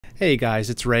Hey guys,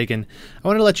 it's Reagan. I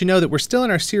want to let you know that we're still in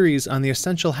our series on the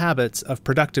essential habits of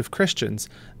productive Christians,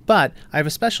 but I have a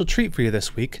special treat for you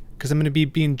this week because I'm going to be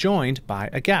being joined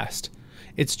by a guest.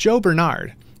 It's Joe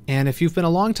Barnard, and if you've been a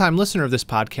longtime listener of this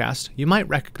podcast, you might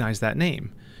recognize that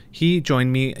name. He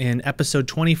joined me in episode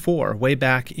 24, way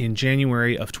back in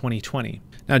January of 2020.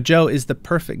 Now, Joe is the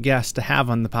perfect guest to have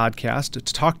on the podcast to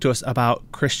talk to us about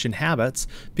Christian habits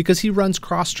because he runs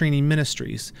Cross-Training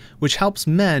Ministries, which helps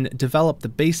men develop the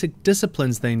basic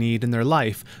disciplines they need in their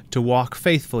life to walk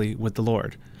faithfully with the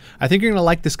Lord. I think you're going to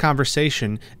like this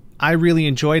conversation. I really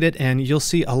enjoyed it, and you'll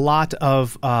see a lot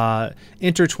of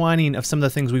intertwining of some of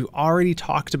the things we've already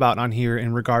talked about on here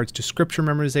in regards to scripture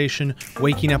memorization,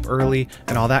 waking up early,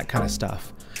 and all that kind of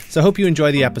stuff. So I hope you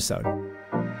enjoy the episode.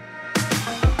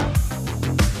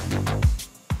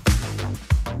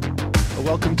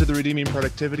 Welcome to the Redeeming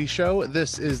Productivity Show.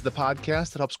 This is the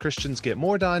podcast that helps Christians get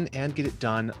more done and get it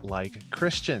done like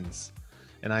Christians.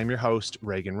 And I'm your host,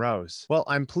 Reagan Rose. Well,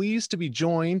 I'm pleased to be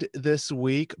joined this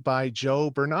week by Joe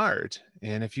Barnard.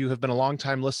 And if you have been a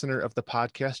longtime listener of the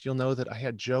podcast, you'll know that I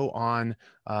had Joe on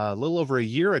a little over a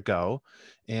year ago.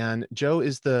 And Joe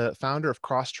is the founder of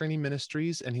Cross-Training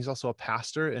Ministries, and he's also a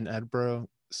pastor in Edinburgh,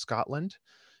 Scotland.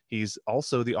 He's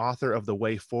also the author of The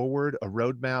Way Forward, a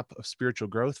roadmap of spiritual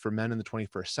growth for men in the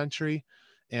 21st century.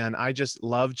 And I just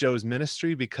love Joe's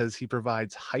ministry because he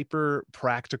provides hyper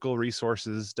practical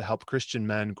resources to help Christian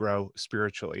men grow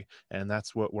spiritually. And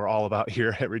that's what we're all about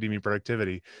here at Redeeming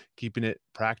Productivity, keeping it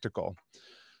practical.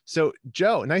 So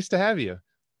Joe, nice to have you.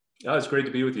 Oh, it's great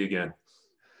to be with you again.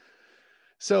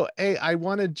 So, hey, I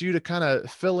wanted you to kind of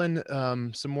fill in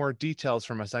some more details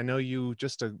from us. I know you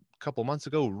just a couple months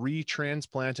ago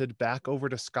retransplanted back over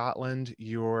to Scotland.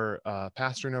 You're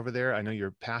pastoring over there. I know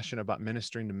you're passionate about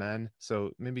ministering to men. So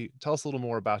maybe tell us a little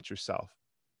more about yourself.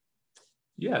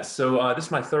 Yeah, so this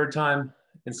is my third time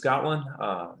in Scotland.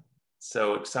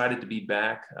 So excited to be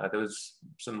back.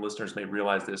 Some listeners may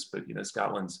realize this, but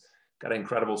Scotland's got an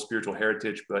incredible spiritual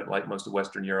heritage, but like most of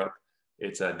Western Europe,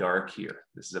 it's dark here.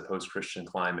 This is a post-Christian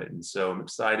climate. And so I'm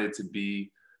excited to be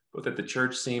both at the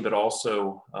church scene, but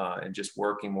also and just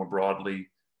working more broadly,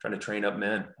 trying to train up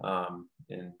men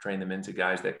and train them into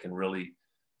guys that can really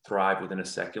thrive within a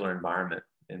secular environment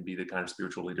and be the kind of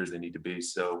spiritual leaders they need to be.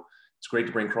 So it's great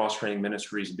to bring Cross-Training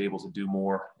Ministries and be able to do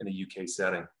more in a UK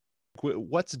setting.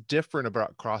 What's different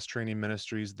about Cross-Training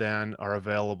Ministries than are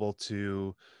available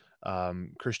to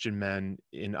Christian men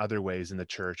in other ways in the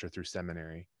church or through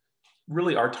seminary?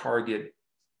 Really, our target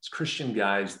is Christian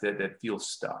guys that feel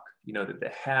stuck, that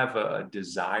they have a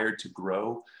desire to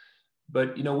grow,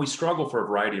 but, we struggle for a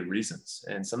variety of reasons.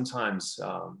 And sometimes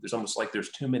there's almost like there's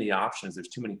too many options, there's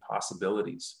too many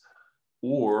possibilities,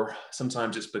 or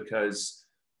sometimes it's because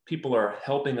people are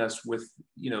helping us with,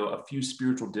 a few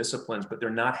spiritual disciplines, but they're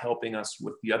not helping us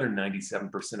with the other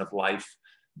 97% of life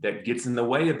that gets in the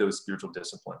way of those spiritual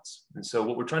disciplines. And so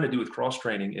what we're trying to do with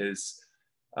cross-training is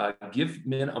give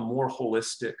men a more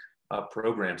holistic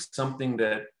program, something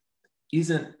that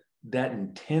isn't that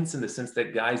intense in the sense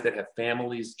that guys that have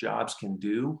families, jobs can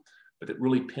do, but that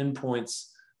really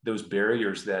pinpoints those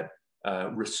barriers that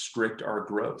restrict our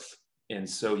growth. And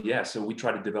so, so we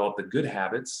try to develop the good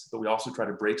habits, but we also try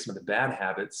to break some of the bad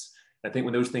habits. And I think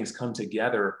when those things come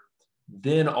together,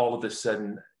 then all of a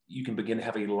sudden you can begin to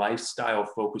have a lifestyle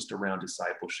focused around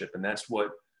discipleship. And that's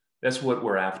what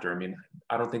we're after. I mean,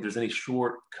 I don't think there's any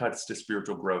shortcuts to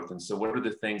spiritual growth. And so what are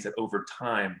the things that over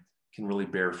time can really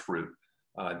bear fruit?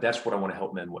 That's what I want to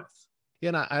help men with. Yeah,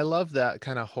 and I love that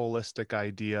kind of holistic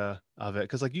idea of it.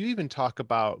 Because you even talk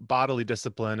about bodily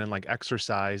discipline and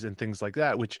exercise and things like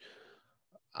that, which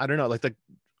I don't know,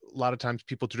 a lot of times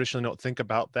people traditionally don't think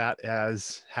about that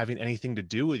as having anything to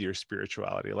do with your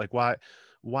spirituality.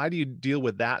 Why do you deal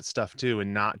with that stuff too,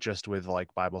 and not just with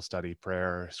Bible study,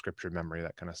 prayer, scripture memory,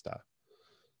 that kind of stuff?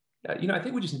 I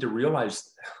think we just need to realize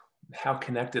how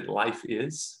connected life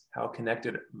is, how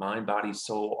connected mind, body,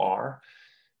 soul are.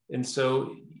 And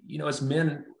so, as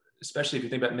men, especially if you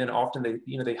think about men, often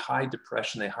they hide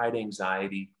depression, they hide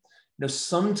anxiety.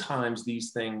 Sometimes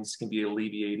these things can be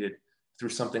alleviated through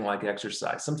something like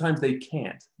exercise. Sometimes they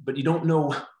can't, but you don't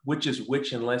know which is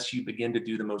which unless you begin to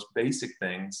do the most basic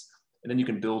things, and then you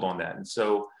can build on that. And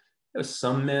so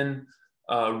some men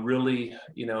really,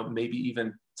 maybe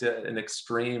even to an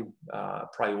extreme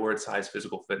prioritize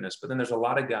physical fitness, but then there's a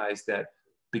lot of guys that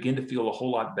begin to feel a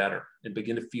whole lot better and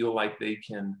begin to feel like they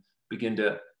can begin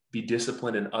to be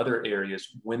disciplined in other areas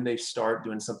when they start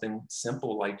doing something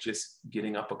simple, like just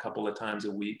getting up a couple of times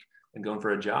a week and going for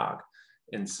a jog.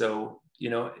 And so,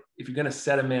 if you're going to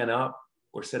set a man up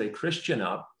or set a Christian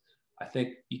up, I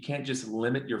think you can't just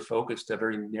limit your focus to a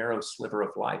very narrow sliver of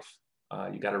life.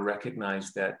 You got to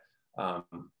recognize that, um,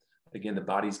 again, the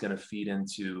body's going to feed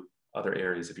into other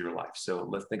areas of your life. So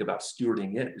let's think about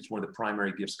stewarding it. It's one of the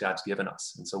primary gifts God's given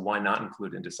us. And so why not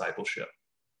include in discipleship?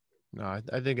 No,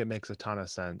 I think it makes a ton of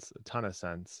sense. A ton of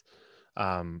sense.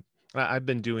 I've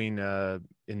been doing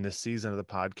in this season of the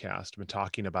podcast, I've been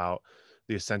talking about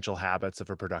the essential habits of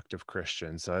a productive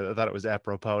Christian. So I thought it was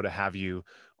apropos to have you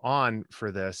on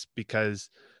for this, because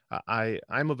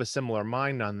I'm of a similar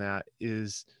mind on that.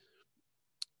 Is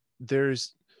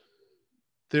there's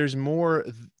more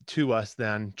to us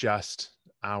than just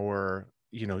our,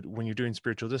 when you're doing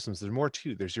spiritual disciplines, there's more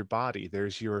to, there's your body,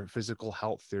 there's your physical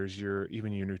health, there's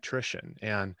even your nutrition.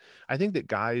 And I think that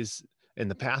guys in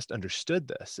the past understood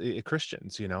this,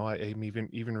 Christians, I'm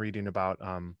even reading about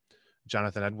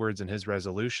Jonathan Edwards and his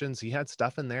resolutions. He had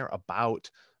stuff in there about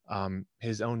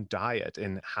his own diet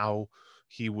and how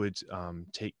he would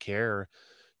take care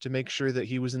to make sure that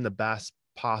he was in the best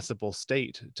possible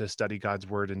state to study God's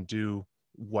word and do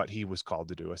what he was called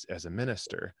to do as a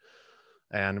minister.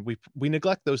 And we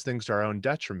neglect those things to our own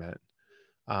detriment.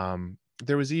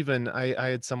 There was even, I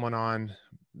had someone on,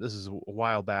 this is a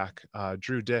while back,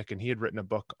 Drew Dick, and he had written a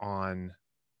book on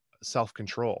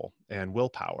self-control and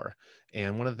willpower.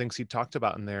 And one of the things he talked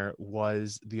about in there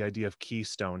was the idea of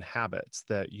keystone habits,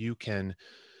 that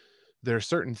there's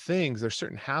certain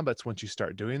habits, once you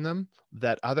start doing them,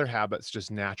 that other habits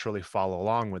just naturally follow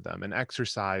along with them. And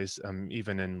exercise,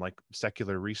 even in like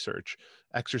secular research,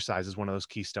 exercise is one of those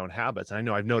keystone habits. And I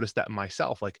know I've noticed that in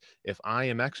myself. Like if I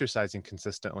am exercising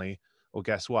consistently, well,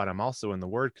 guess what? I'm also in the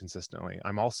word consistently.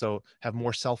 I'm also have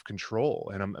more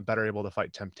self-control, and I'm better able to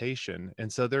fight temptation.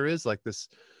 And so there is like this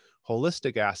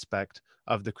holistic aspect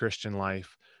of the Christian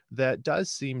life that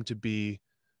does seem to be,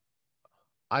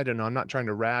 I don't know, I'm not trying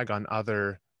to rag on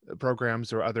other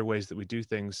programs or other ways that we do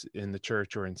things in the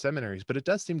church or in seminaries, but it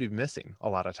does seem to be missing a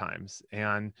lot of times.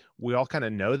 And we all kind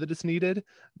of know that it's needed,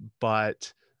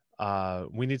 but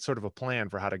we need sort of a plan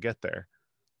for how to get there.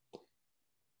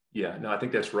 Yeah, no, I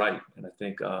think that's right. And I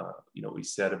think, we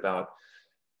said about,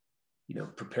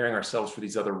 preparing ourselves for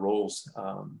these other roles.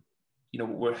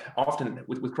 We're often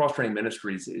with cross-training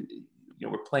ministries,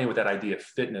 we're playing with that idea of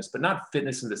fitness, but not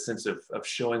fitness in the sense of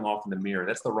showing off in the mirror.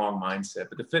 That's the wrong mindset,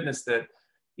 but the fitness that,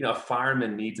 a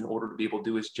fireman needs in order to be able to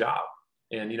do his job.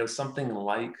 And, something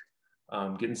like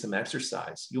getting some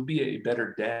exercise, you'll be a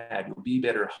better dad, you'll be a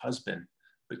better husband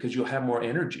because you'll have more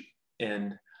energy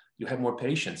and you'll have more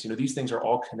patience. These things are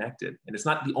all connected, and it's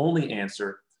not the only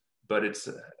answer, but it's,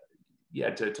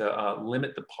 to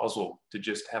limit the puzzle to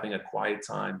just having a quiet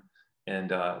time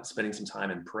and spending some time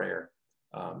in prayer.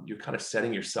 You're kind of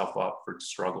setting yourself up for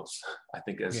struggles, I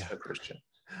think, as a Christian.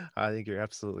 I think you're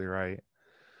absolutely right.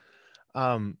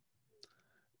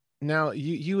 Now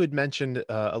you had mentioned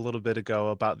a little bit ago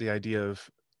about the idea of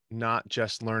not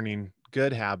just learning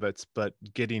good habits, but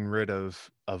getting rid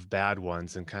of bad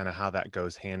ones, and kind of how that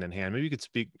goes hand in hand. Maybe you could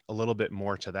speak a little bit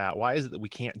more to that. Why is it that we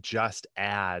can't just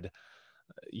add,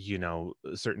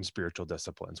 certain spiritual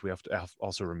disciplines? We have to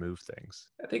also remove things.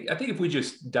 I think if we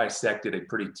just dissected a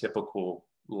pretty typical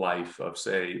life of,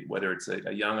 say, whether it's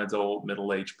a young adult,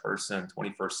 middle-aged person,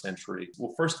 21st century,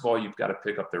 well, first of all, you've got to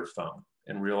pick up their phone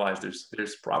and realize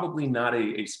there's probably not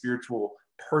a spiritual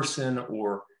person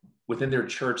or within their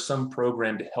church some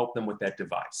program to help them with that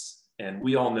device. And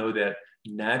we all know that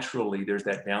naturally there's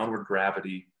that downward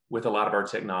gravity with a lot of our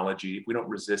technology. If we don't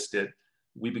resist it,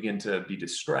 we begin to be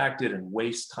distracted and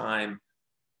waste time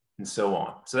and so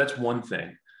on. So that's one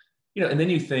thing. And then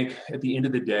you think at the end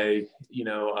of the day,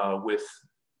 with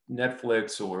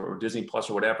Netflix or Disney Plus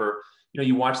or whatever,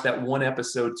 you watch that one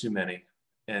episode too many.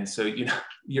 And so,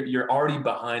 you're already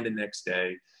behind the next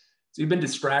day. So you've been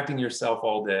distracting yourself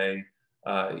all day.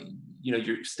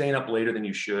 You're staying up later than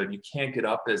you should. You can't get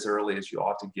up as early as you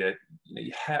ought to get.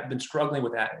 You have been struggling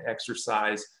with that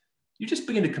exercise. You just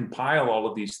begin to compile all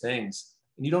of these things,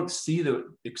 and you don't see the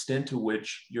extent to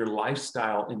which your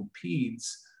lifestyle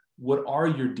impedes what are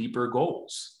your deeper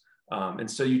goals. And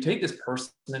so you take this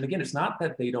person, and again, it's not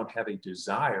that they don't have a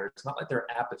desire. It's not like they're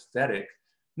apathetic.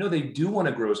 No, they do want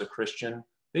to grow as a Christian.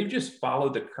 They've just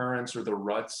followed the currents or the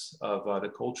ruts of the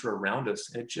culture around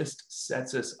us. And it just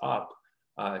sets us up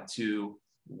to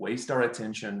waste our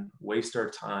attention, waste our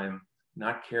time,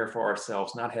 not care for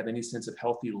ourselves, not have any sense of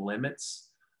healthy limits.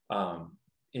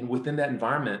 And within that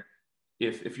environment,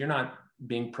 if you're not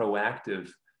being proactive,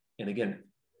 and again,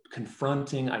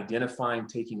 confronting, identifying,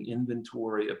 taking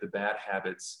inventory of the bad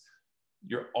habits,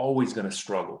 you're always going to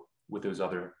struggle with those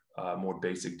other more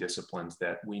basic disciplines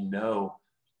that we know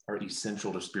are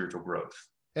essential to spiritual growth.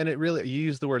 And it really, you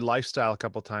use the word lifestyle a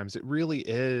couple times. It really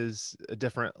is a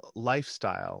different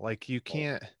lifestyle. Like you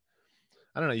can't,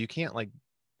 I don't know, you can't like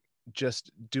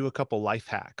just do a couple life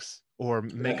hacks or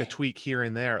make a Right. tweak here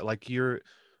and there. Like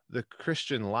the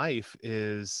Christian life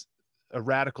is a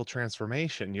radical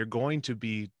transformation. You're going to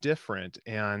be different.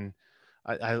 And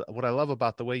what I love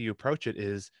about the way you approach it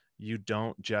is you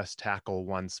don't just tackle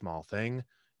one small thing,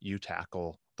 you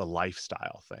tackle the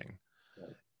lifestyle thing.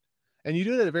 Right. And you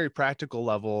do it at a very practical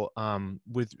level. I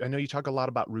know you talk a lot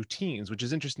about routines, which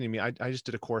is interesting to me. I just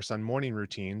did a course on morning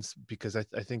routines because I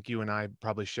think you and I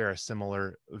probably share a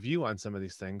similar view on some of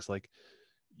these things. Like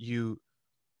you,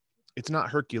 it's not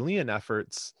Herculean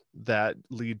efforts that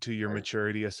lead to your Right.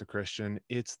 maturity as a Christian.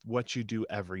 It's what you do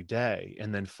every day.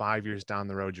 And then 5 years down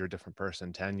the road, you're a different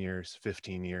person, 10 years,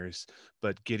 15 years,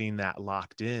 but getting that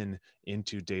locked in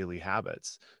into daily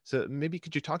habits. So maybe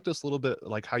could you talk to us a little bit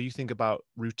like how you think about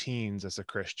routines as a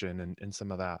Christian and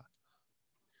some of that?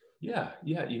 Yeah.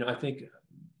 Yeah. I think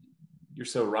you're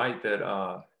so right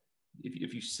that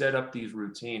if you set up these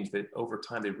routines, that over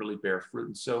time they really bear fruit.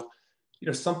 And so,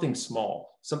 something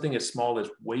small, something as small as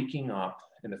waking up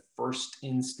and the first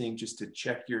instinct just to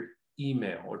check your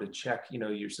email or to check,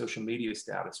 your social media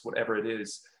status, whatever it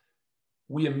is,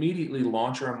 we immediately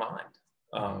launch our mind,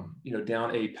 Mhm.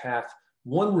 down a path.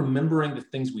 One, remembering the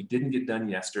things we didn't get done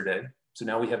yesterday. So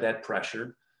now we have that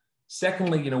pressure.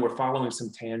 Secondly, we're following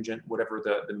some tangent, whatever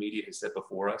the media has said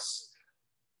before us.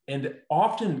 And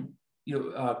often,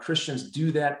 Christians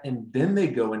do that, and then they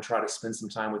go and try to spend some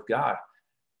time with God.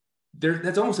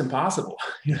 That's almost impossible.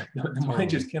 The mind Totally.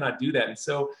 just cannot do that. And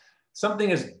so,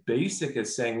 something as basic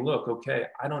as saying, "Look, okay,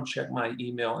 I don't check my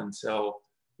email until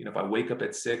if I wake up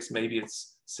at 6, maybe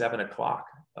it's 7 o'clock."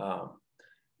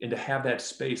 And to have that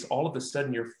space, all of a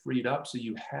sudden you're freed up, so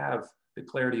you have the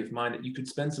clarity of mind that you could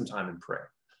spend some time in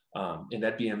prayer, and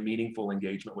that be a meaningful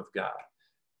engagement with God.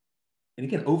 And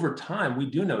again, over time, we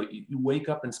do know you wake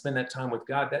up and spend that time with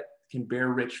God, that can bear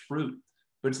rich fruit.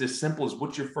 But it's as simple as,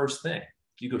 what's your first thing?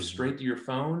 Do you go Mhm. straight to your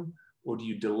phone, or do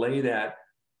you delay that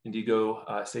and do you go,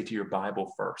 say, to your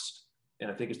Bible first?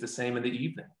 And I think it's the same in the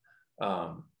evening.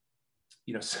 Um,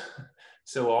 so,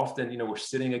 so often, we're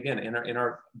sitting again in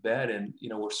our bed, and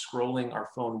we're scrolling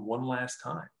our phone one last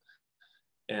time.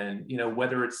 And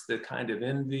whether it's the kind of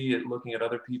envy at looking at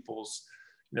other people's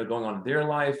going on in their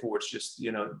life, or it's just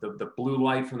the blue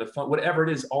light from the phone, whatever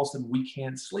it is, all of a sudden we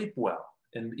can't sleep well,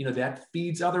 and that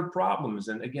feeds other problems.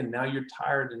 And again, now you're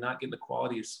tired and not getting the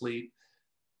quality of sleep.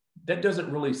 That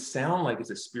doesn't really sound like it's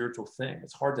a spiritual thing.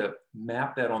 It's hard to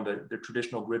map that on the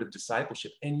traditional grid of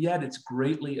discipleship, and yet it's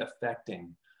greatly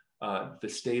affecting the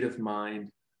state of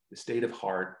mind, the state of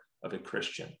heart of a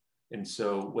Christian. And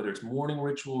so, whether it's morning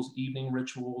rituals, evening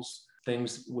rituals,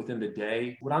 things within the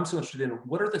day, what I'm so interested in,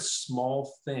 what are the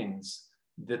small things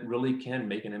that really can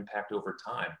make an impact over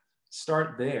time?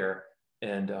 Start there,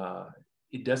 and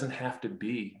it doesn't have to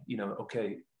be,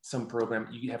 okay, some program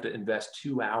you have to invest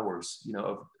 2 hours,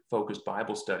 of focused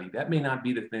Bible study. That may not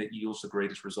be the thing that yields the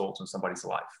greatest results in somebody's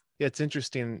life. Yeah, it's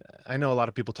interesting. I know a lot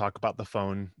of people talk about the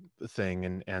phone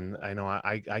thing, and I know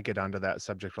I get onto that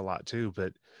subject a lot too.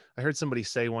 But I heard somebody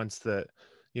say once that,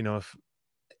 if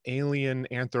alien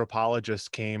anthropologists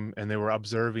came and they were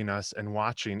observing us and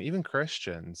watching, even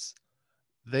Christians,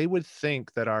 they would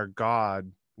think that our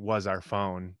God was our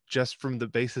phone just from the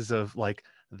basis of like,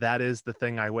 that is the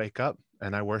thing I wake up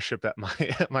and I worship at my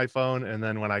at my phone. And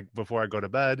then before I go to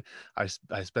bed,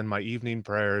 I spend my evening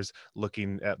prayers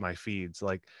looking at my feeds.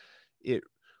 Like it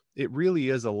it really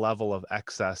is a level of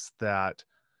excess that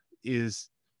is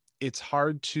it's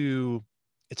hard to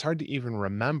it's hard to even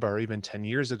remember even 10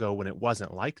 years ago when it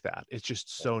wasn't like that. It's just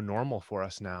so normal for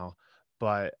us now.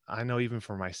 But I know even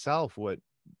for myself, what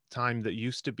time that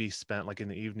used to be spent like in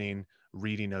the evening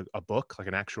reading a book, like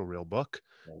an actual real book,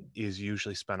 is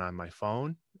usually spent on my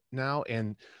phone now.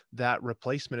 And that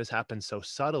replacement has happened so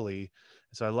subtly.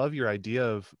 So I love your idea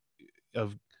of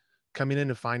coming in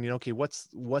and finding, okay, where's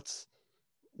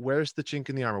the chink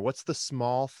in the armor? What's the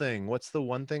small thing? What's the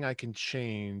one thing I can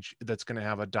change that's going to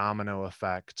have a domino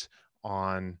effect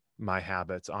on my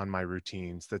habits, on my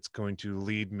routines, that's going to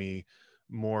lead me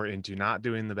more into not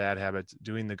doing the bad habits,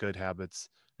 doing the good habits,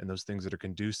 and those things that are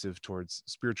conducive towards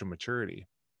spiritual maturity.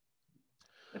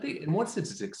 I think in one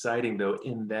sense it's exciting, though,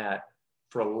 in that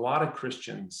for a lot of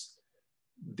Christians,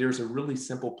 there's a really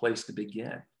simple place to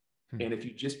begin. Hmm. And if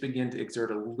you just begin to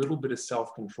exert a little bit of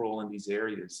self-control in these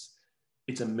areas,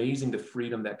 it's amazing the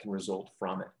freedom that can result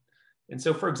from it. And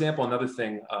so, for example, another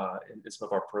thing in some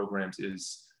of our programs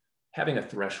is having a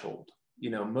threshold.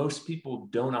 Most people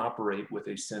don't operate with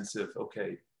a sense of,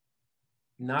 okay,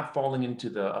 not falling into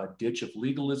the ditch of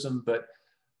legalism, but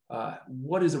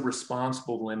what is a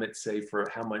responsible limit, say, for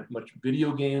how much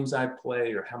video games I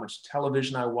play or how much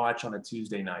television I watch on a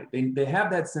Tuesday night? They have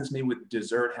that sense maybe with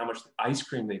dessert, how much ice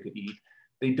cream they could eat.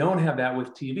 They don't have that with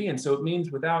TV. And so it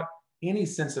means without any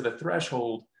sense of a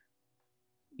threshold,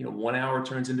 1 hour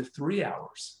turns into 3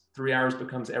 hours. 3 hours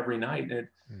becomes every night. And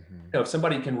if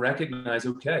somebody can recognize,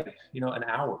 okay, an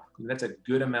hour, that's a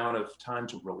good amount of time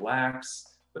to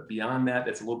relax. But beyond that,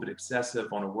 that's a little bit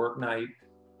excessive on a work night.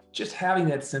 Just having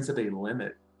that sense of a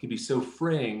limit can be so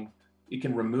freeing. It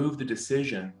can remove the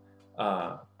decision.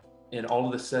 And all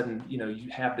of a sudden, you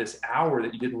have this hour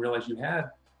that you didn't realize you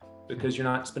had because you're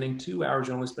not spending 2 hours,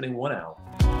 you're only spending 1 hour.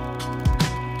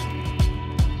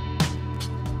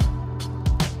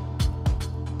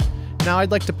 Now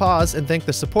I'd like to pause and thank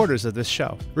the supporters of this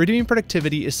show. Redeeming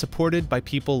Productivity is supported by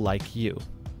people like you.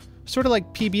 Sort of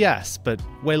like PBS, but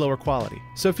way lower quality.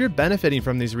 So if you're benefiting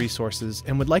from these resources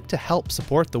and would like to help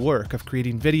support the work of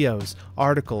creating videos,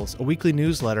 articles, a weekly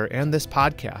newsletter, and this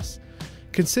podcast,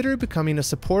 consider becoming a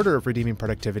supporter of Redeeming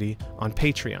Productivity on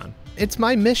Patreon. It's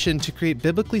my mission to create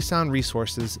biblically sound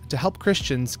resources to help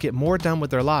Christians get more done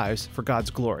with their lives for God's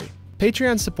glory.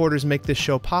 Patreon supporters make this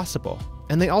show possible,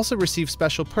 and they also receive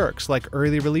special perks like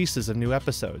early releases of new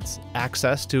episodes,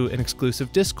 access to an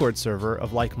exclusive Discord server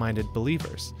of like-minded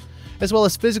believers, as well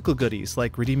as physical goodies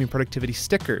like Redeeming Productivity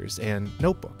stickers and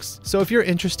notebooks. So if you're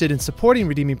interested in supporting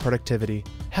Redeeming Productivity,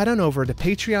 head on over to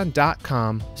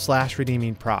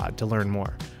patreon.com/redeemingprod to learn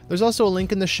more. There's also a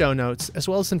link in the show notes, as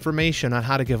well as information on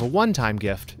how to give a one-time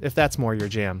gift if that's more your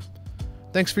jam.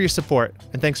 Thanks for your support,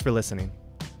 and thanks for listening.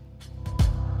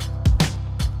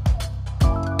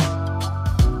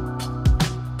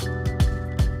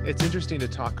 It's interesting to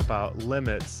talk about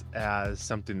limits as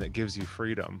something that gives you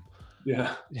freedom.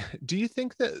 Yeah. Do you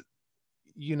think that,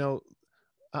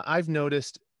 I've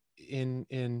noticed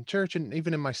in church and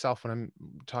even in myself when I'm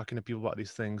talking to people about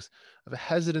these things, of a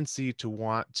hesitancy to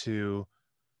want to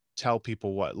tell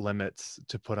people what limits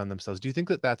to put on themselves. Do you think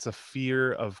that that's a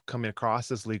fear of coming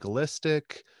across as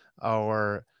legalistic,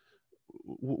 or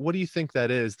what do you think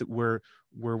that is, that where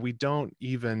we don't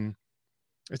even,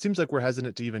 it seems like we're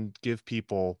hesitant to even give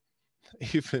people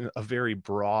even a very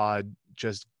broad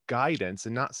just guidance,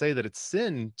 and not say that it's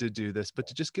sin to do this, but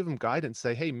to just give them guidance,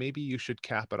 say, hey, maybe you should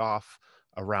cap it off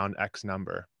around X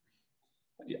number.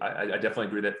 I definitely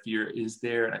agree that fear is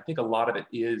there. And I think a lot of it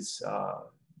is,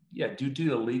 due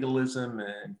to legalism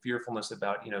and fearfulness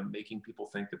about, making people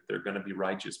think that they're going to be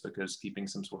righteous because keeping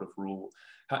some sort of rule.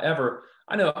 However,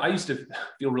 I know I used to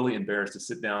feel really embarrassed to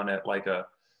sit down at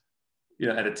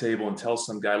at a table and tell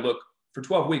some guy, look, for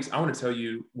 12 weeks, I want to tell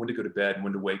you when to go to bed and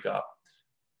when to wake up.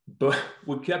 But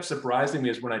what kept surprising me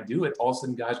is when I do it, all of a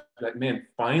sudden guys are like, man,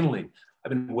 finally, I've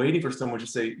been waiting for someone to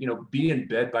say, be in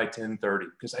bed by 10:30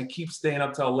 because I keep staying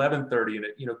up till 11:30 and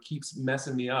it, keeps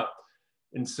messing me up.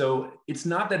 And so it's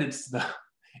not that it's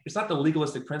not the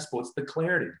legalistic principle, it's the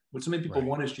clarity. What so many people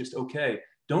want is just, okay,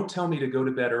 don't tell me to go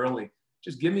to bed early.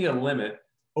 Just give me a limit.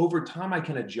 Over time, I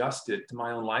can adjust it to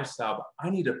my own lifestyle, but I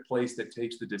need a place that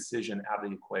takes the decision out of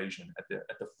the equation at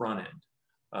the front end.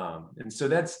 And so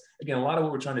that's, again, a lot of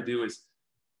what we're trying to do is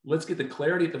let's get the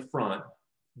clarity at the front,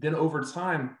 then over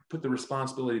time, put the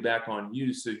responsibility back on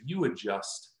you so you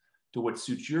adjust to what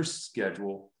suits your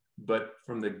schedule. But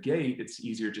from the gate, it's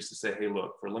easier just to say, hey,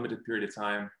 look, for a limited period of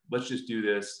time, let's just do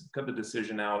this, cut the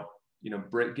decision out,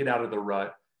 get out of the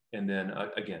rut, and then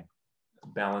again,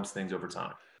 balance things over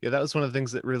time. Yeah, that was one of the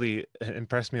things that really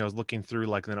impressed me. I was looking through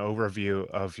like an overview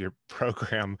of your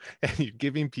program, and you're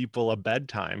giving people a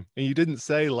bedtime, and you didn't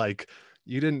say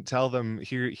you didn't tell them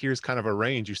here's kind of a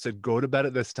range. You said, go to bed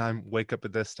at this time, wake up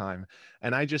at this time.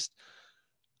 And I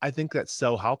think that's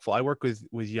so helpful. I work with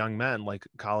young men, like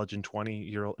college and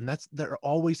 20-year-old, and they're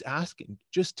always asking,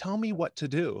 just tell me what to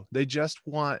do. They just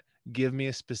want, give me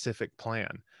a specific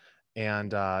plan.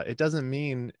 And it doesn't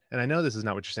mean, and I know this is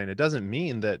not what you're saying, it doesn't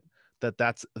mean that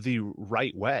that's the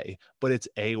right way, but it's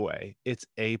a way, it's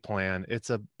a plan,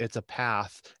 it's a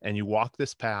path, and you walk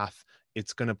this path,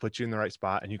 it's going to put you in the right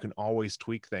spot, and you can always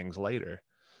tweak things later.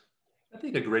 I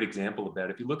think a great example of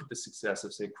that, if you look at the success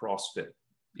of, say, CrossFit,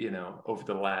 over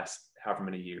the last however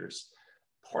many years,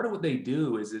 part of what they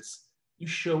do is you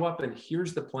show up and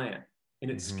here's the plan, and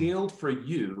it's scaled for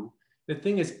you. The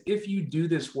thing is, if you do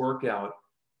this workout,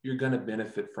 you're going to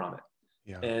benefit from it.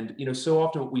 Yeah. And, so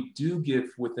often what we do give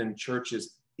within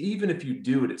churches, even if you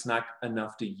do it, it's not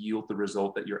enough to yield the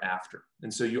result that you're after.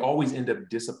 And so you always end up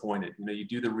disappointed. You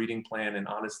do the reading plan and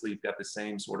honestly, you've got the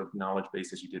same sort of knowledge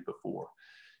base as you did before.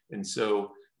 And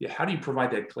so, how do you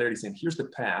provide that clarity saying, here's the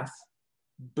path,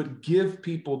 but give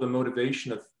people the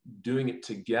motivation of doing it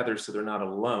together so they're not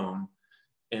alone.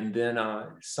 And then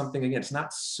something, again, it's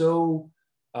not so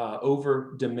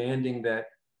over demanding that,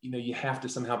 you have to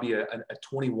somehow be a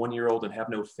 21-year-old and have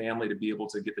no family to be able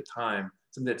to get the time.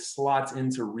 Something that slots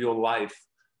into real life,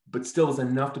 but still is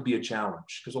enough to be a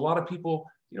challenge. Because a lot of people,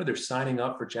 they're signing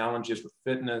up for challenges with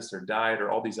fitness or diet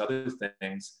or all these other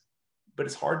things, but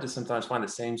it's hard to sometimes find the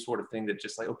same sort of thing that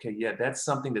just like, okay, yeah, that's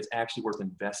something that's actually worth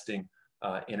investing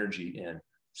energy in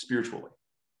spiritually.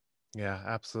 Yeah,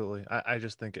 absolutely. I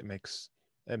just think it makes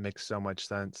so much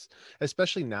sense,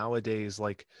 especially nowadays.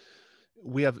 Like,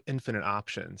 we have infinite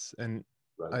options, and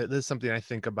Right. this is something I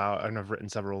think about, and I've written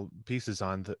several pieces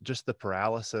on just the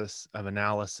paralysis of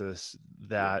analysis Yeah.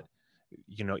 that,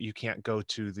 you can't go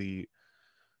to the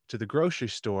grocery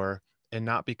store and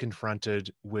not be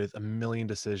confronted with a million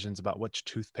decisions about which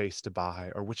toothpaste to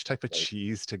buy or which type of Right.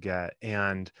 cheese to get.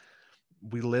 And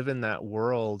we live in that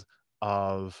world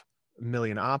of a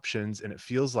million options, and it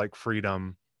feels like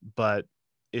freedom, but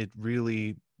it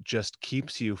really just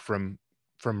keeps you from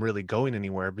really going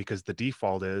anywhere, because the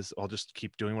default is, I'll just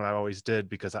keep doing what I always did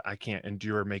because I can't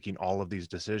endure making all of these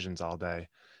decisions all day.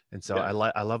 And so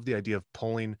Yeah. I love the idea of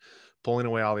pulling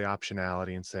away all the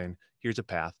optionality and saying, here's a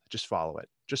path, just follow it,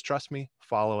 just trust me,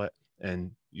 follow it,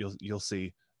 and you'll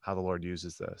see how the Lord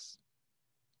uses this.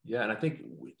 Yeah. And I think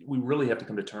we really have to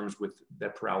come to terms with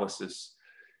that paralysis,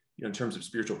 in terms of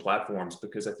spiritual platforms,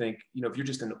 because I think, if you're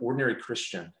just an ordinary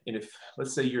Christian, and if,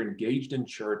 let's say, you're engaged in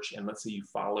church, and let's say you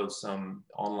follow some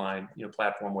online,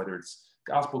 platform, whether it's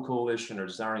Gospel Coalition or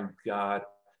Desiring God,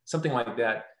 something like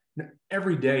that,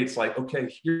 every day it's like,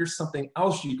 okay, here's something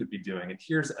else you could be doing. And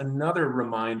here's another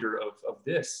reminder of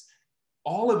this.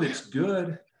 All of it's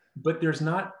good, but there's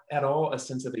not at all a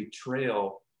sense of a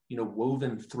trail,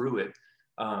 woven through it.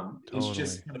 It's Totally.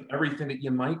 just kind of everything that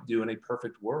you might do in a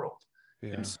perfect world.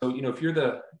 And Yeah. so, if you're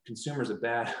the consumer, is a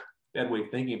bad way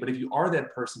of thinking, but if you are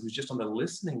that person who's just on the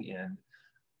listening end,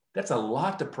 that's a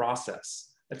lot to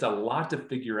process. That's a lot to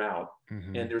figure out.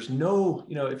 Hmm. And there's no,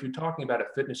 if you're talking about a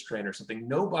fitness trainer or something,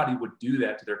 nobody would do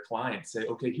that to their clients. Say,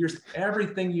 okay, here's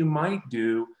everything you might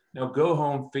do. Now go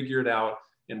home, figure it out,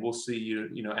 and we'll see you,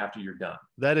 after you're done.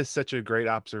 That is such a great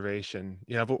observation.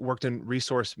 I've worked in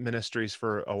resource ministries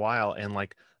for a while, and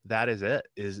like, that is it,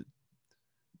 is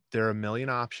there are a million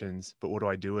options, but what do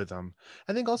I do with them?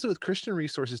 I think also with Christian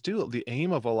resources too, the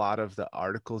aim of a lot of the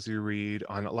articles you read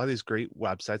on a lot of these great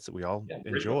websites that we all Yeah,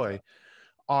 great website. enjoy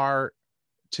are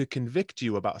to convict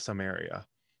you about some area.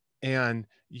 And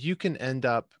you can end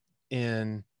up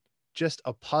in just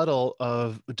a puddle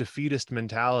of defeatist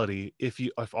mentality if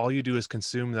all you do is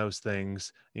consume those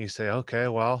things, and you say, okay,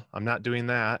 well, I'm not doing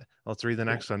that, let's read the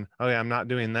Yeah. next one. Oh yeah, I'm not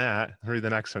doing that, read the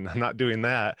next one. I'm not doing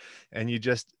that. And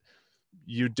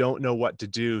you don't know what to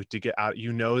do to get out.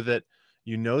 You know that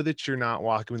you're not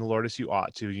walking with the Lord as you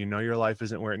ought to. Your life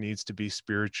isn't where it needs to be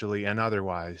spiritually and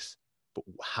otherwise. But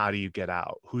how do you get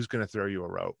out? Who's going to throw you a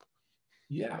rope?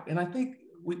 Yeah. And I think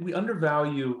we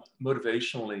undervalue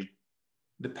motivationally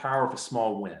the power of a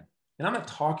small win. And I'm not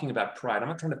talking about pride. I'm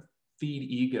not trying to feed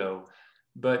ego,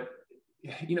 but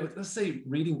let's say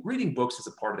reading books is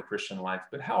a part of the Christian life,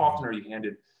 but how often are you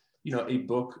handed, a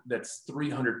book that's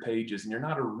 300 pages and you're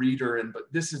not a reader, but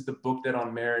this is the book that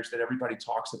on marriage that everybody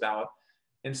talks about.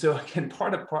 And so again,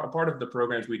 part of the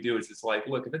programs we do is it's like,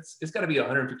 look, if it's got to be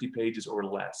 150 pages or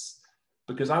less,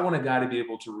 because I want a guy to be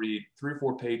able to read 3 or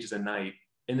 4 pages a night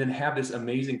and then have this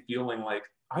amazing feeling like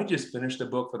I just finished a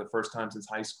book for the first time since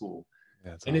high school.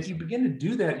 Yeah, that's And if you awesome. begin to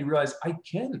do that, you realize I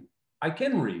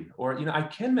can read, or I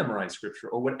can memorize scripture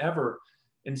or whatever.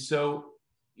 And so,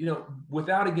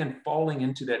 without again falling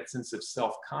into that sense of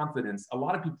self-confidence, a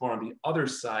lot of people are on the other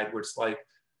side where it's like,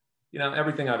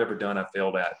 everything I've ever done, I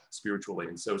failed at spiritually.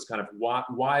 And so it's kind of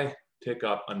why pick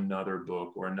up another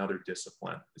book or another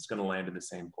discipline? It's going to land in the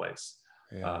same place.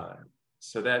 Yeah. Uh,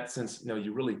 so that since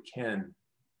you really can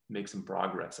make some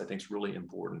progress, I think is really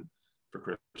important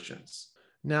for Christians.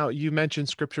 Now, you mentioned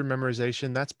scripture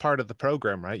memorization. That's part of the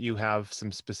program, right? You have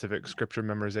some specific scripture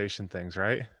memorization things,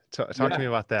 right? Talk to me Yeah,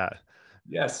 about that.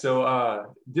 yeah.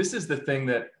 So this is the thing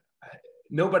that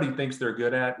nobody thinks they're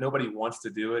good at. Nobody wants to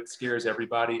do it. Scares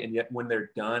everybody, and yet when they're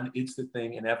done, it's the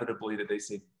thing inevitably that they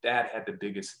say that had the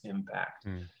biggest impact.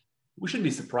 Hmm. We shouldn't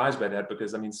be surprised by that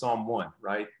because Psalm 1,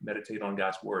 right? Meditate on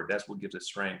God's word. That's what gives us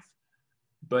strength.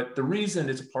 But the reason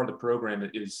it's a part of the program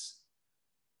is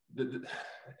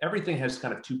everything has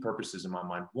kind of two purposes in my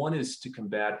mind. One is to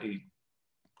combat a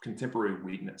contemporary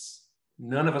weakness.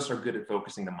 None of us are good at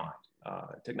focusing the mind.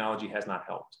 Technology has not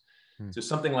helped. Hmm. So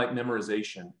something like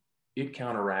memorization, it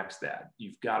counteracts that.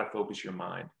 You've got to focus your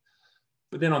mind.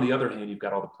 But then on the other hand, you've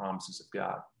got all the promises of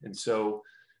God. And so,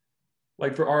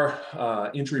 like for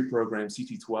our entry program,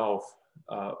 CT12,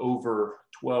 over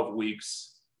 12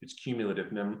 weeks, it's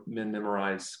cumulative. Men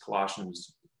memorize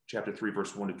Colossians chapter 3,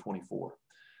 verse 1 to 24.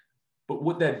 But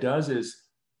what that does is,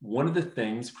 one of the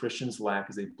things Christians lack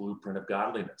is a blueprint of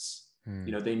godliness.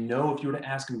 You know, they know if you were to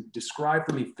ask them, describe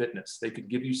for me fitness, they could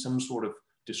give you some sort of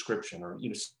description, or, you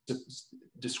know,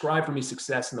 describe for me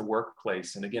success in the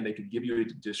workplace. And again, they could give you a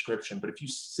description. But if you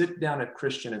sit down a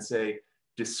Christian and say,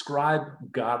 describe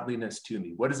godliness to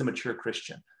me, what is a mature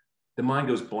Christian? The mind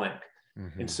goes blank.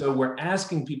 And so we're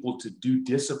asking people to do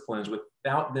disciplines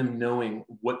without them knowing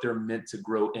what they're meant to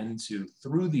grow into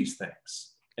through these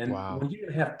things. And when you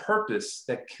have purpose,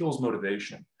 that kills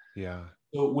motivation. Yeah.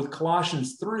 So with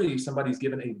Colossians 3, somebody's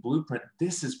given a blueprint.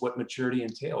 This is what maturity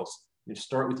entails. You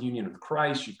start with union with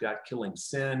Christ. You've got killing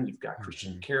sin. You've got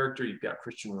Christian character. You've got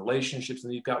Christian relationships.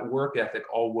 And you've got work ethic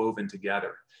all woven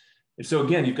together. And so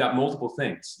again, you've got multiple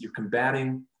things. You're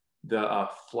combating the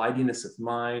flightiness of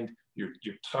mind. You're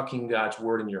tucking God's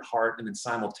word in your heart. And then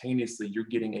simultaneously, you're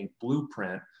getting a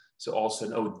blueprint. So all of a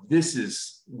sudden, oh, this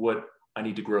is what I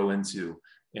need to grow into.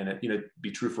 And it, you know,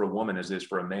 be true for a woman as it is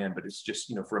for a man, but it's just,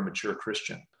 you know, for a mature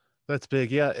Christian. That's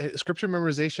big. Yeah. Scripture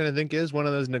memorization, I think, is one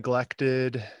of those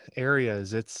neglected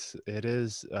areas. It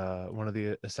is one of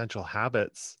the essential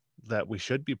habits that we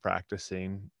should be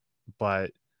practicing,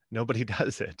 but nobody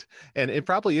does it. And it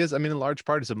probably is. I mean, in large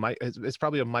part, it's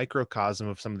probably a microcosm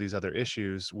of some of these other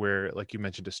issues where, like you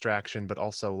mentioned, distraction, but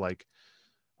also like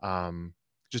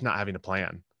just not having a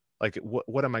plan. Like,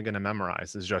 what am I going to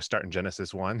memorize? Is just start in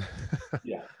Genesis 1?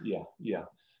 Yeah.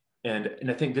 And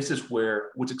I think this is where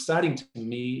what's exciting to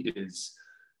me is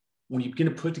when you begin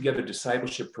to put together a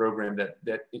discipleship program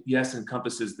that yes,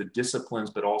 encompasses the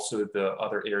disciplines, but also the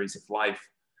other areas of life.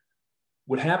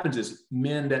 What happens is,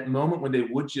 men, that moment when they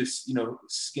would just, you know,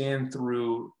 scan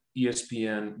through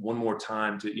ESPN one more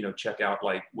time to, you know, check out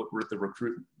like what the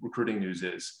recruiting news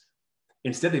is.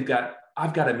 Instead,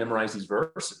 I've got to memorize these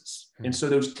verses. And so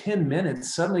those 10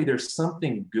 minutes, suddenly there's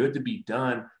something good to be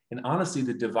done. And honestly,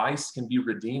 the device can be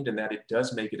redeemed in that it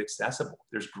does make it accessible.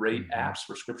 There's great apps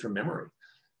for scripture memory.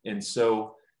 And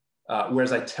so,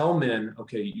 whereas I tell men,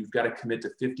 okay, you've got to commit to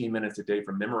 15 minutes a day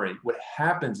for memory, what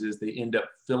happens is they end up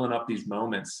filling up these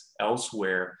moments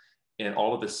elsewhere. And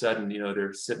all of a sudden, you know,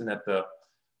 they're sitting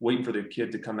waiting for their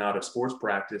kid to come out of sports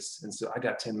practice. And so I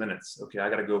got 10 minutes. Okay, I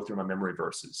got to go through my memory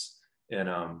verses. And,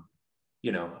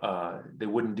 you know, they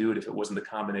wouldn't do it if it wasn't the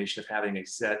combination of having a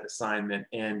set assignment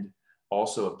and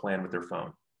also a plan with their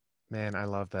phone. Man, I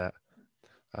love that.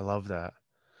 I love that.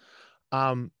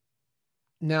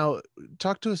 Now,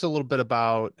 talk to us a little bit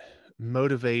about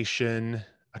motivation,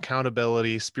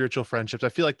 accountability, spiritual friendships. I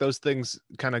feel like those things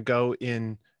kind of go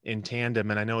in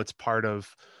tandem, and I know it's part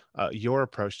of your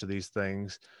approach to these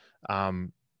things.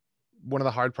 One of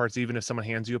the hard parts, even if someone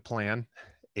hands you a plan,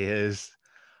 is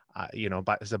you know,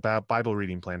 it's about Bible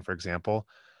reading plan, for example.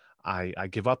 I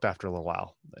give up after a little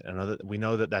while. I know that we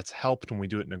know that that's helped when we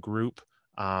do it in a group.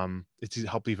 It's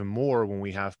helped even more when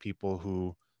we have people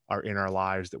who are in our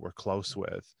lives that we're close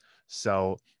with.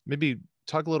 So maybe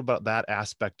talk a little about that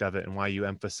aspect of it and why you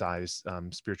emphasize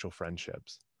spiritual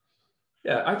friendships.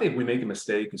 Yeah, I think we make a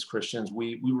mistake as Christians.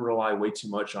 We rely way too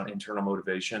much on internal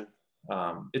motivation.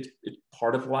 It's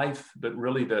part of life, but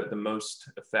really the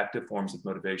most effective forms of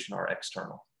motivation are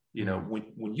external. You know,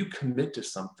 when you commit to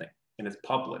something and it's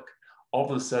public, all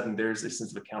of a sudden there's a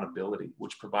sense of accountability,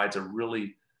 which provides a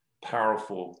really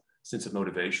powerful sense of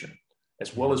motivation,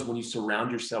 as well as when you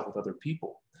surround yourself with other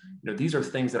people. You know, these are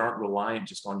things that aren't reliant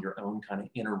just on your own kind of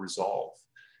inner resolve.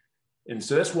 And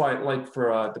so that's why, like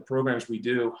for the programs we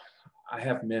do, I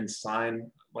have men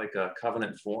sign like a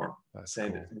covenant form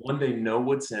saying that, one, they know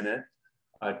what's in it,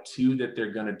 two, that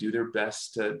they're going to do their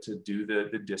best to do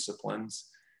the disciplines.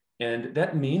 And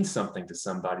that means something to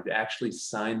somebody to actually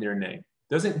sign their name.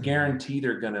 Doesn't guarantee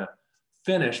they're going to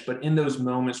finish, but in those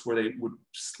moments where they would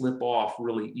slip off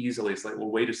really easily, it's like,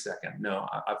 well, wait a second. No,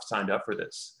 I've signed up for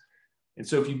this. And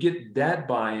so if you get that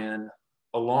buy-in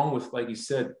along with, like you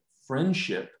said,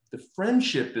 friendship, the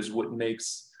friendship is what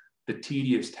makes the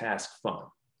tedious task fun.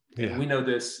 Yeah. And we know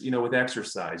this, you know, with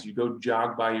exercise, you go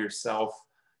jog by yourself,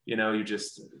 you know, you're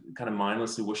just kind of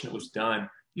mindlessly wishing it was done.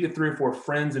 You get 3 or 4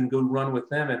 friends and go run with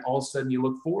them, and all of a sudden you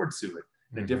look forward to it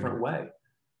in a different way.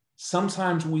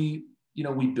 Sometimes we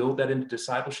build that into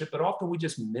discipleship, but often we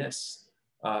just miss,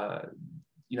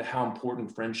 you know, how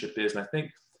important friendship is. And I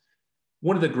think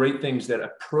one of the great things that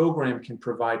a program can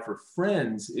provide for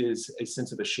friends is a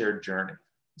sense of a shared journey.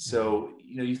 So,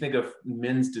 you know, you think of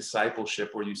men's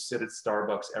discipleship where you sit at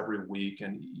Starbucks every week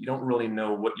and you don't really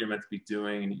know what you're meant to be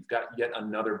doing. And you've got yet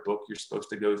another book you're supposed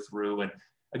to go through. And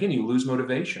again, you lose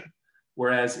motivation.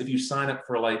 Whereas if you sign up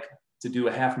for like to do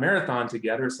a half marathon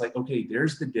together, it's like, okay,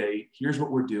 there's the date. Here's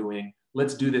what we're doing.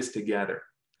 Let's do this together.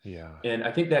 Yeah. And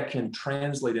I think that can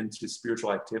translate into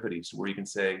spiritual activities where you can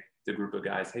say to the group of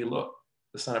guys, hey, look,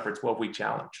 let's sign up for a 12-week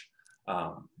challenge.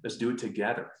 Let's do it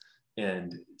together.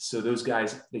 And so those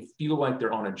guys, they feel like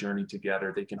they're on a journey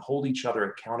together. They can hold each other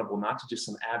accountable, not to just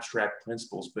some abstract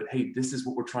principles, but hey, this is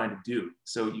what we're trying to do.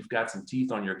 So you've got some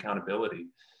teeth on your accountability.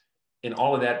 And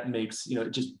all of that makes,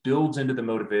 it just builds into the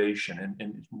motivation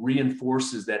and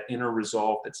reinforces that inner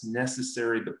resolve that's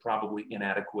necessary, but probably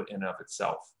inadequate in and of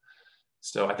itself.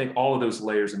 So I think all of those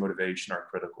layers of motivation are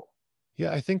critical.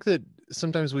 Yeah, I think that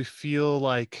sometimes we feel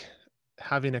like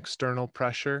having external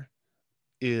pressure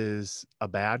is a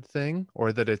bad thing,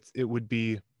 or that it would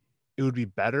be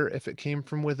better if it came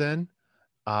from within.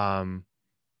 I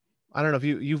don't know if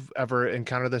you've ever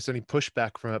encountered this, any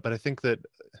pushback from it, but I think that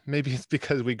maybe it's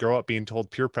because we grow up being told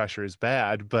peer pressure is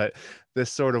bad, but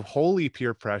this sort of holy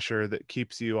peer pressure that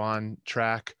keeps you on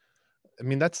track. I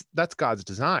mean, that's God's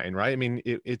design, right? I mean,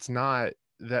 it's not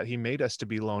that he made us to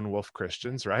be lone wolf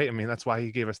Christians, right? I mean, that's why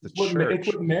he gave us the It's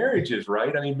church. what marriage is,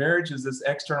 right? I mean, marriage is this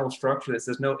external structure that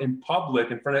says, no, in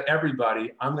public, in front of everybody,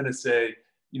 I'm going to say,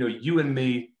 you and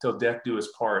me till death do us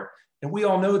part. And we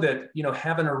all know that,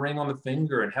 having a ring on the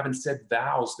finger and having said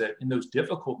vows, that in those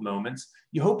difficult moments,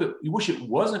 you wish it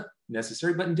wasn't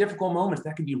necessary, but in difficult moments,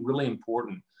 that can be really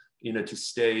important, to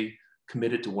stay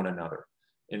committed to one another.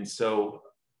 And so,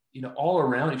 all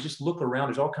around, if you just look around,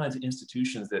 there's all kinds of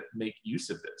institutions that make use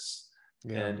of this.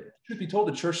 Yeah. And truth be told,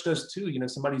 the church does too.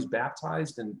 Somebody's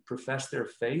baptized and professed their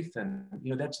faith, and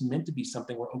that's meant to be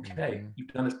something where, okay, you've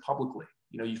done this publicly.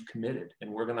 You've committed,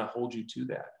 and we're going to hold you to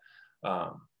that.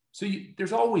 So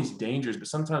there's always dangers, but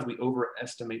sometimes we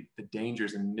overestimate the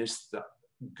dangers and miss the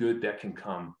good that can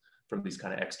come from these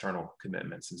kind of external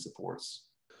commitments and supports.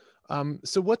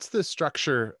 So what's the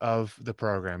structure of the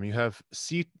program? You have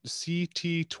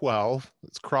CT12,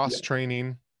 it's cross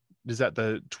training. Is that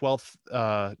the 12th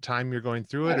time you're going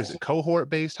through it? Is it cohort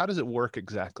based? How does it work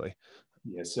exactly?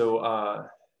 Yeah. So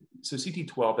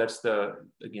CT12, that's the,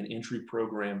 again, entry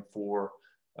program for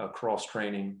cross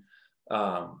training.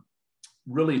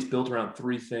 Really, it's built around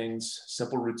three things: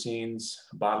 simple routines,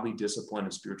 bodily discipline,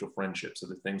 and spiritual friendships. So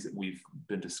the things that we've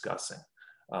been discussing.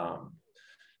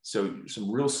 So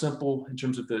some real simple in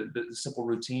terms of the simple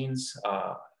routines.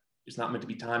 It's not meant to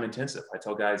be time intensive. I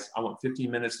tell guys, I want 15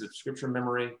 minutes of scripture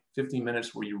memory, 15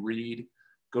 minutes where you read,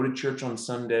 go to church on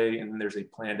Sunday, and then there's a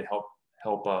plan to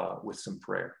help with some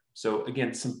prayer. So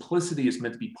again, simplicity is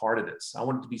meant to be part of this. I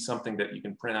want it to be something that you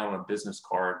can print out on a business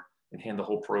card and hand the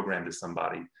whole program to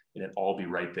somebody, and it all be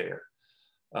right there.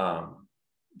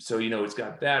 So, it's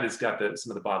got that, it's got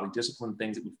some of the bodily discipline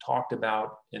things that we've talked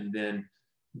about, and then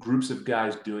groups of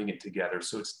guys doing it together.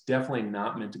 So it's definitely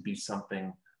not meant to be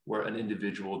something where an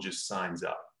individual just signs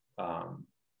up.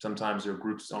 Sometimes there are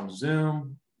groups on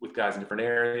Zoom with guys in different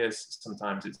areas.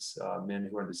 Sometimes it's men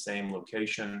who are in the same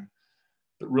location.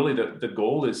 But really the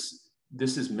goal is,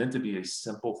 this is meant to be a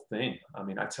simple thing. I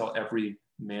mean, I tell every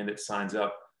man that signs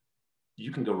up,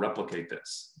 you can go replicate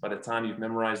this. By the time you've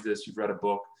memorized this, you've read a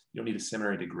book, you don't need a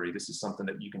seminary degree. This is something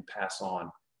that you can pass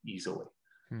on easily.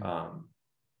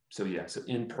 So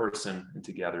in person and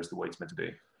together is the way it's meant to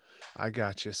be. I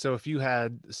got you. So if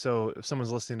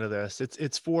someone's listening to this,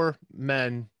 it's for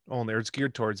men only, or it's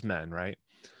geared towards men, right?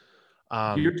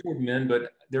 Geared toward men,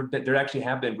 but there actually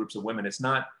have been groups of women. It's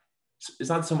not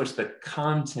so much the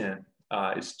content.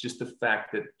 It's just the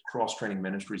fact that Cross Training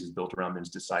Ministries is built around men's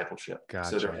discipleship.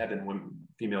 Gotcha. So there have been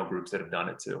female groups that have done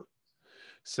it too.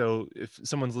 So if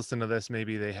someone's listening to this,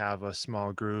 maybe they have a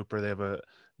small group, or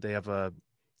they have a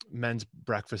men's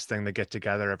breakfast thing. They get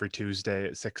together every Tuesday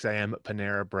at 6 a.m. at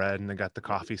Panera Bread, and they got the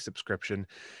coffee subscription,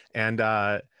 and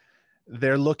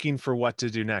they're looking for what to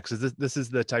do next. This is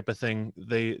the type of thing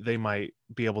they might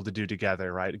be able to do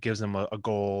together, right? It gives them a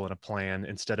goal and a plan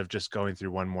instead of just going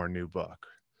through one more new book.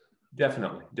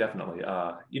 Definitely.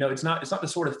 It's not the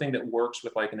sort of thing that works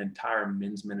with like an entire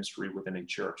men's ministry within a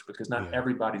church, because not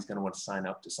everybody's going to want to sign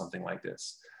up to something like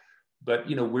this. But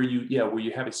where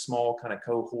you have a small kind of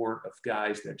cohort of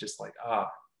guys that just like,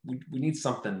 we need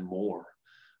something more.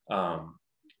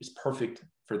 It's perfect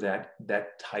for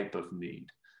that type of need.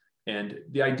 And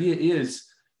the idea is,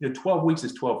 12 weeks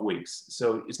is 12 weeks.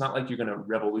 So it's not like you're going to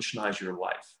revolutionize your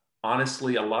life.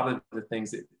 Honestly, a lot of the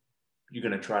things that you're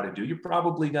going to try to do, you're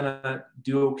probably going to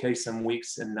do okay some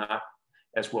weeks and not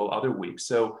as well other weeks.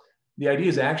 So the idea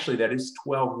is actually that it's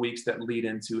 12 weeks that lead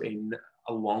into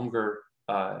a longer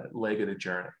leg of the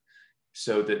journey.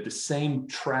 So that the same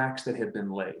tracks that have been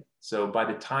laid. So by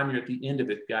the time you're at the end of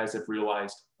it, guys have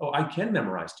realized, I can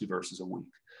memorize 2 verses a week.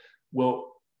 Well,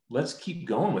 let's keep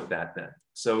going with that then.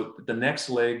 So the next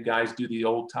leg, guys do the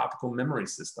old topical memory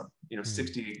system,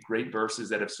 60 great verses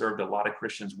that have served a lot of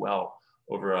Christians well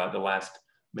over the last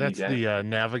many That's decades. the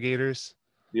Navigators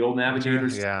The old material.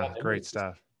 navigators. Yeah, great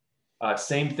stuff.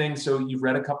 Same thing. So you've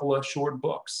read a couple of short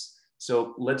books.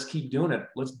 So let's keep doing it.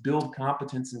 Let's build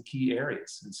competence in key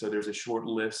areas. And so there's a short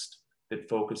list that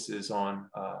focuses on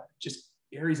just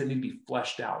areas that need to be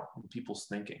fleshed out in people's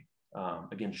thinking.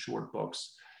 Again, short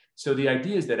books. So the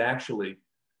idea is that actually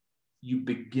you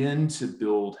begin to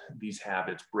build these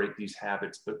habits, break these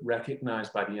habits, but recognize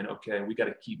by the end, okay, we got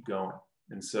to keep going.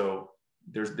 And so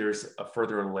there's a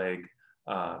further leg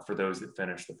for those that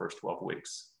finish the first 12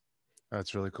 weeks.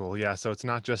 That's really cool. Yeah. So it's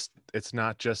not just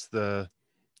the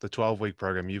 12-week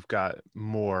program. You've got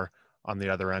more on the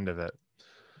other end of it.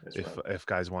 That's if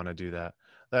guys want to do that.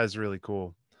 That is really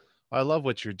cool. I love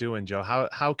what you're doing, Joe.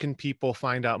 How can people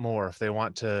find out more if they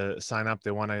want to sign up, they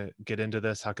want to get into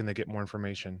this? How can they get more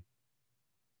information?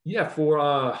 Yeah,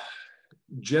 for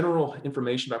general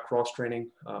information about cross training,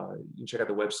 you can check out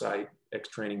the website,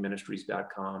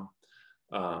 xtrainingministries.com.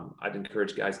 I'd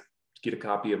encourage guys to get a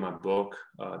copy of my book,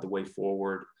 The Way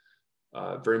Forward.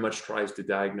 Very much tries to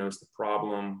diagnose the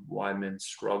problem, why men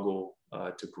struggle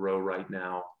to grow right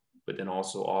now, but then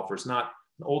also offers not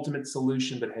an ultimate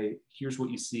solution, but hey, here's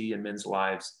what you see in men's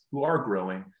lives who are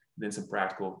growing, and then some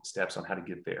practical steps on how to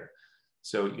get there.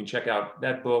 So you can check out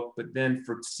that book. But then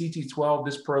for CT12,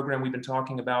 this program we've been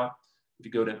talking about, if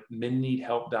you go to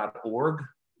menneedhelp.org,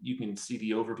 you can see the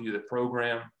overview of the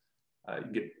program. You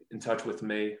can get in touch with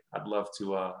me. I'd love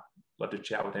to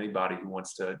chat with anybody who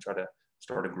wants to try to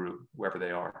start a group, wherever they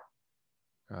are.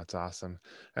 That's awesome.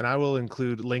 And I will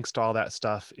include links to all that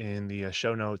stuff in the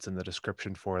show notes and the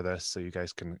description for this, so you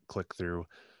guys can click through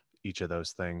each of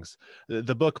those things.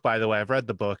 The book, by the way, I've read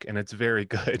the book and it's very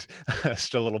good.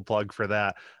 Just a little plug for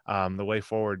that. The Way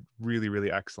Forward, really,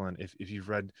 really excellent. If you've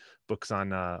read books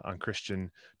on Christian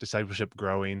discipleship,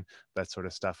 growing, that sort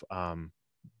of stuff,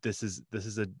 this is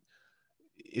a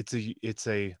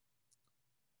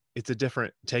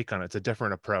different take on it. It's a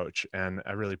different approach, and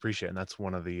I really appreciate it. And that's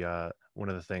one of the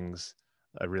things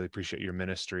I really appreciate your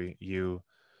ministry.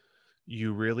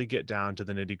 You really get down to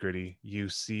the nitty gritty.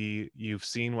 You've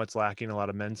seen what's lacking in a lot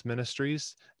of men's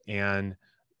ministries, and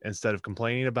instead of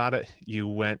complaining about it, you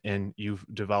went and you've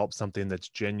developed something that's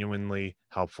genuinely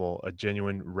helpful, a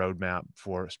genuine roadmap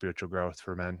for spiritual growth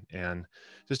for men. And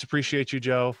just appreciate you,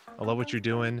 Joe. I love what you're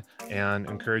doing, and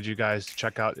encourage you guys to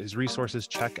check out his resources,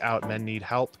 check out Men Need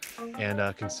Help,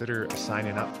 and consider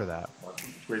signing up for that.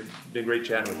 Been great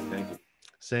chatting with you. Thank you.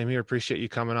 Same here. Appreciate you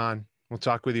coming on. We'll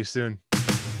talk with you soon.